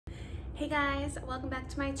Hey guys, welcome back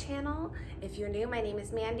to my channel. If you're new, my name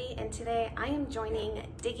is Mandy, and today I am joining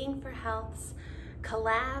Digging for Health's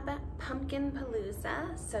collab pumpkin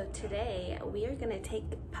palooza. So today we are gonna take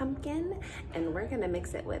pumpkin and we're gonna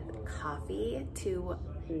mix it with coffee, two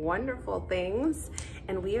wonderful things,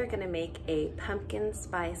 and we are gonna make a pumpkin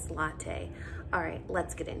spice latte. All right,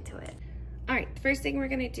 let's get into it. All right, the first thing we're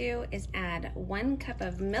gonna do is add 1 cup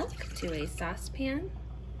of milk to a saucepan.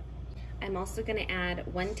 I'm also gonna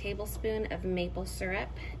add 1 tablespoon of maple syrup,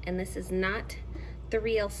 and this is not the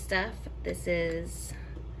real stuff. This is,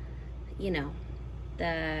 you know,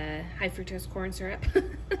 the high fructose corn syrup.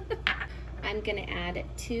 I'm gonna add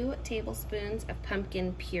 2 tablespoons of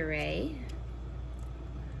pumpkin puree,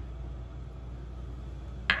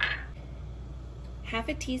 half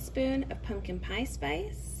a teaspoon of pumpkin pie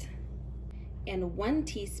spice, and 1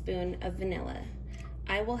 teaspoon of vanilla.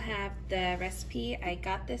 I will have the recipe I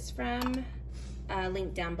got this from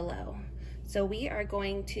linked down below. So we are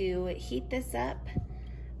going to heat this up,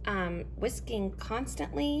 whisking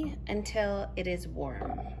constantly until it is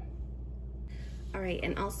warm. All right,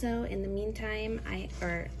 and also in the meantime,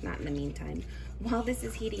 while this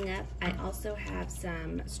is heating up, I also have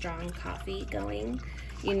some strong coffee going.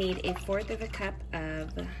 You need 1/4 cup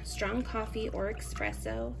of strong coffee or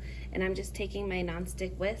espresso, and I'm just taking my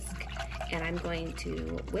nonstick whisk and I'm going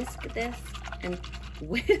to whisk this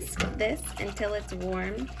until it's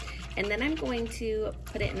warm, and then I'm going to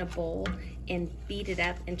put it in a bowl and beat it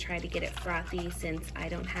up and try to get it frothy since I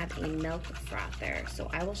don't have a milk frother. So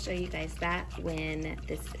I will show you guys that when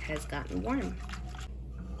this has gotten warm.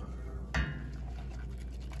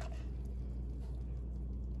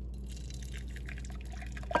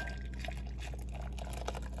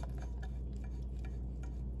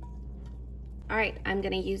 All right, I'm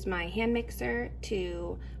gonna use my hand mixer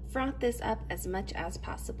to froth this up as much as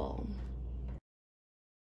possible.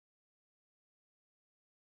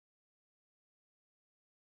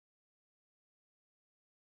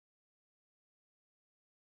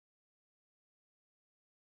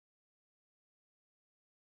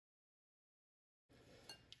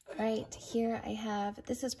 All right, here I have,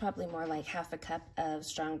 this is probably more like half a cup of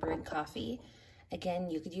strong brewed coffee.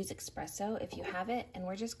 Again, you could use espresso if you have it, and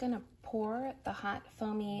we're just gonna pour the hot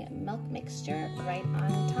foamy milk mixture right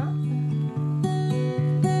on top. And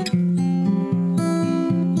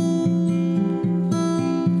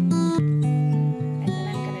then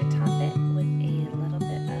I'm gonna top it with a little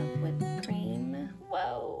bit of whipped cream.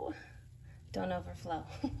 Whoa, don't overflow.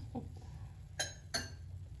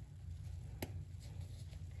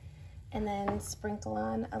 And then sprinkle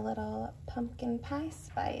on a little pumpkin pie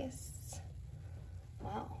spice.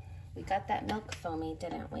 Wow, we got that milk foamy,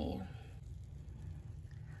 didn't we?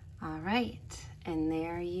 All right, and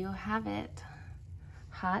there you have it.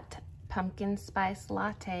 Hot pumpkin spice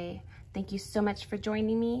latte. Thank you so much for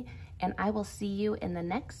joining me, and I will see you in the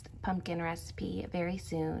next pumpkin recipe very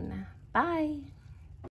soon. Bye.